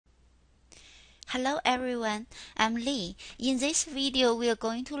Hello everyone, I'm Lee. In this video, we are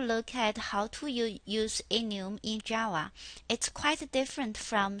going to look at how to use enum in Java. It's quite different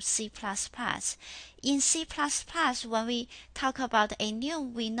from C++. In C++, when we talk about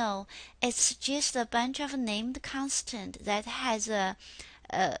enum, we know it's just a bunch of named constant that has a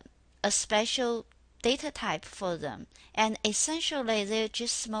special data type for them, and essentially they're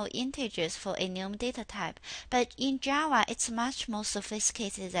just small integers for enum data type. But in Java, it's much more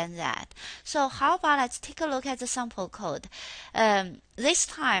sophisticated than that. So how about let's take a look at the sample code. This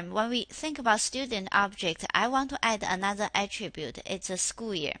time, when we think about student object, I want to add another attribute. It's a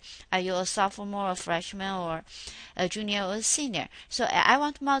school year. Are you a sophomore, a freshman, or a junior or a senior? So I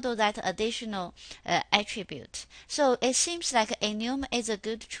want to model that additional attribute. So it seems like enum is a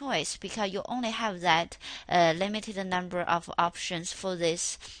good choice because you only have that limited number of options for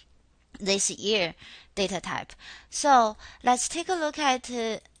this year data type. So let's take a look at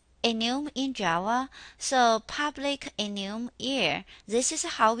enum in Java. So public enum year. This is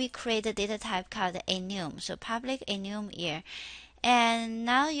how we create a data type called enum. So public enum year. And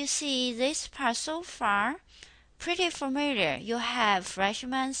now you see this part so far pretty familiar. You have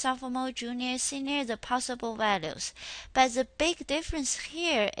freshman, sophomore, junior, senior, the possible values. But the big difference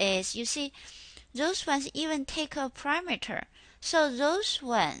here is you see those ones even take a parameter. So those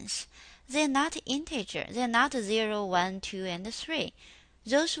ones, they're not integer. They're not 0, 1, 2, and 3.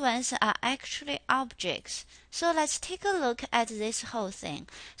 Those ones are actually objects. So let's take a look at this whole thing.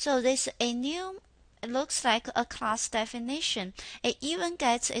 So this enum looks like a class definition. It even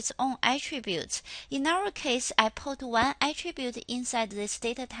gets its own attributes. In our case, I put one attribute inside this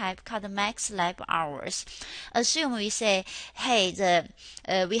data type called max lab hours. Assume we say, hey,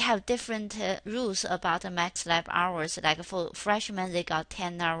 we have different rules about the max lab hours. Like for freshmen, they got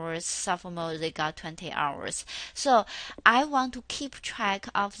 10 hours. Sophomore, they got 20 hours. So I want to keep track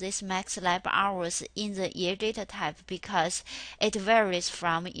of this max lab hours in the year data type because it varies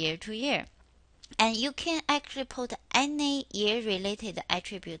from year to year. And you can actually put any year-related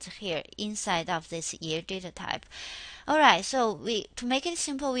attributes here inside of this year data type. Alright, so to make it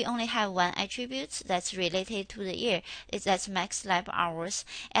simple, we only have one attribute that's related to the year. That's max lab hours.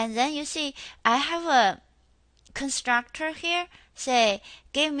 And then you see, I have a constructor here. Say,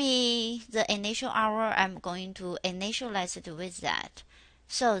 give me the initial hour. I'm going to initialize it with that.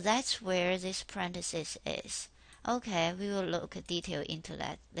 So that's where this parenthesis is. Okay, we will look detail into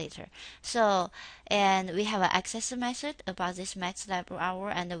that later. So, and we have an access method about this max lab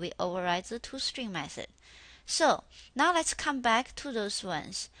hour, and we override the toString method. So now let's come back to those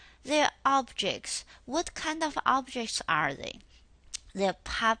ones. They're objects. What kind of objects are they? They're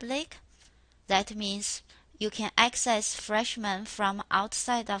public. That means you can access freshmen from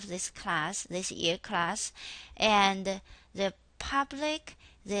outside of this class, this year class, and they're public.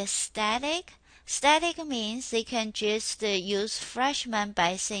 They're static. Static means they can just use freshman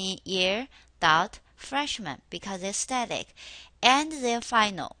by saying year dot freshman because they're static, and they're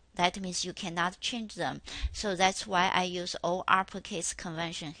final. That means you cannot change them. So that's why I use all uppercase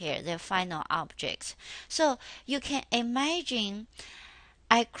convention here. They're final objects. So you can imagine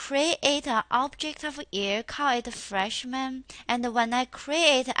I create an object of year, call it freshman, and when I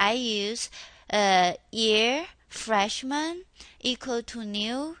create, I use year freshman equal to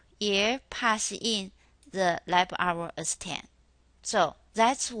new year, pass in the lab hour as 10. So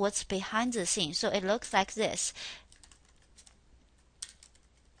that's what's behind the scene. So it looks like this.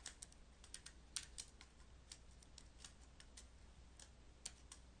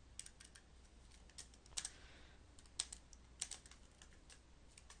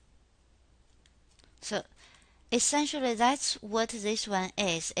 So essentially that's what this one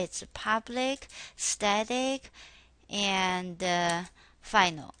is. It's public, static, and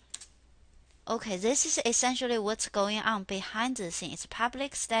final. Okay, this is essentially what's going on behind the scenes. It's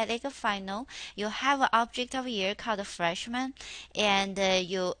public, static, final. You have an object of year called freshman, and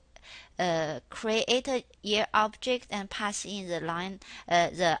you create a year object and pass in the line,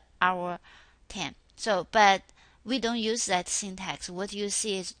 the hour 10. So, but we don't use that syntax. What you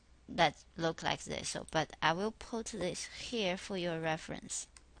see is that look like this. So, but I will put this here for your reference.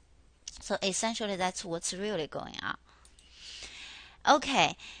 So essentially, that's what's really going on.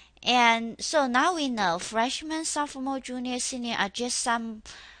 Okay. And so now we know freshman, sophomore, junior, senior are just some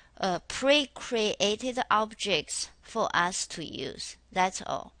pre-created objects for us to use. That's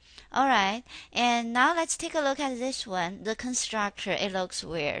all. Alright, and now let's take a look at this one, the constructor. It looks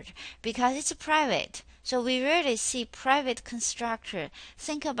weird because it's private. So we rarely see private constructor.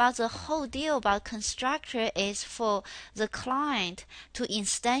 Think about the whole deal about constructor is for the client to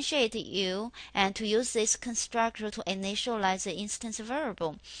instantiate you and to use this constructor to initialize the instance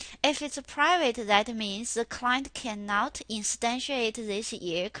variable. If it's private, that means the client cannot instantiate this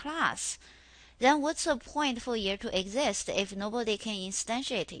year class. Then what's the point for year to exist if nobody can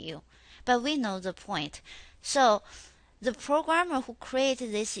instantiate you? But we know the point. So the programmer who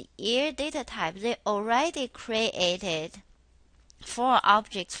created this year data type, they already created 4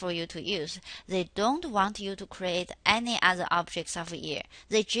 objects for you to use. They don't want you to create any other objects of year.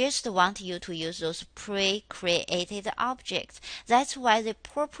 They just want you to use those pre-created objects. That's why they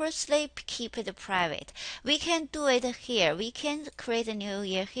purposely keep it private. We can do it here. We can create a new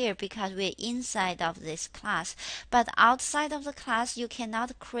year here because we're inside of this class. But outside of the class, you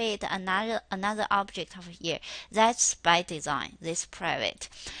cannot create another object of year. That's by design. This private.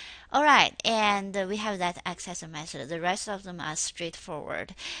 Alright, and we have that accessor method. The rest of them are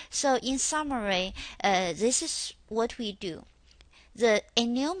straightforward. So in summary, this is what we do. The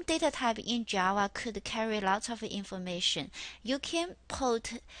enum data type in Java could carry lots of information. You can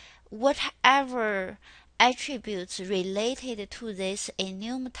put whatever attributes related to this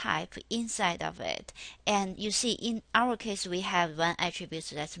enum type inside of it. And you see, in our case, we have one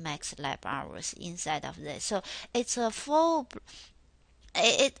attribute that's max lab hours inside of this. So it's a full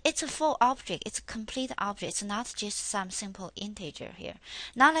object. It's a complete object. It's not just some simple integer here.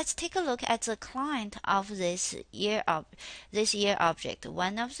 Now let's take a look at the client of this year object.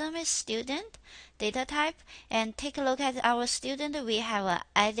 One of them is student data type, and take a look at our student. We have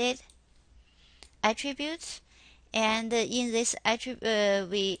added attributes, and in this attribute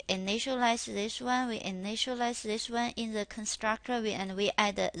we initialize this one. We initialize this one in the constructor. We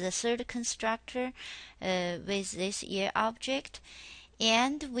add the third constructor with this year object.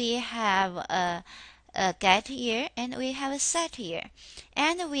 And we have a get year, and we have a set year,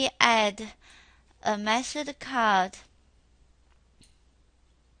 and we add a method called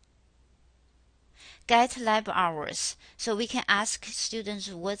get lab hours. So we can ask students,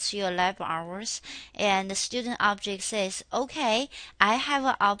 what's your lab hours? And the student object says, okay, I have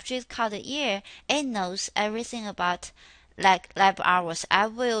an object called year. It knows everything about like lab hours. I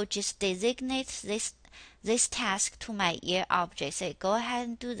will just designate this task to my year object. Say, go ahead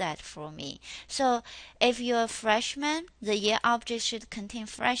and do that for me. So if you're a freshman, the year object should contain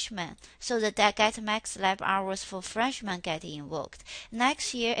freshman. So the get max lab hours for freshman get invoked.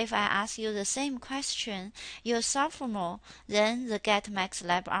 Next year, if I ask you the same question, you're sophomore, then the get max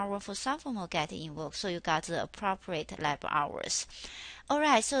lab hour for sophomore get invoked. So you got the appropriate lab hours.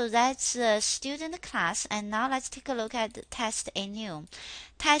 Alright, so that's the student class, and now let's take a look at the test enum.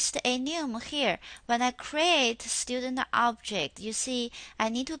 Test enum here, when I create student object, you see I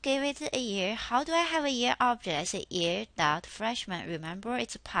need to give it a year. How do I have a year object? I say year.freshman. Remember,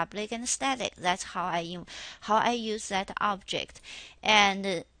 it's public and static. That's how I use that object.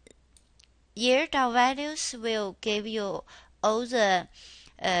 And year.values will give you all the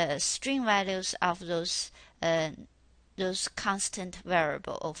string values of those constant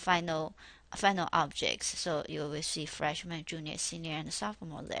variable or final objects. So you will see freshman, junior, senior, and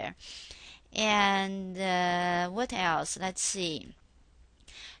sophomore there. And what else? Let's see.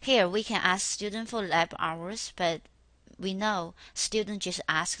 Here we can ask student for lab hours, but we know student just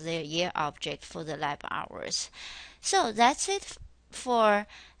ask their year object for the lab hours. So that's it for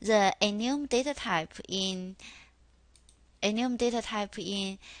the enum data type in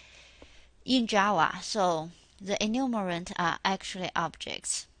Java. So the enumerant are actually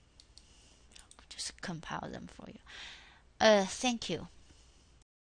objects. Just compile them for you. Thank you.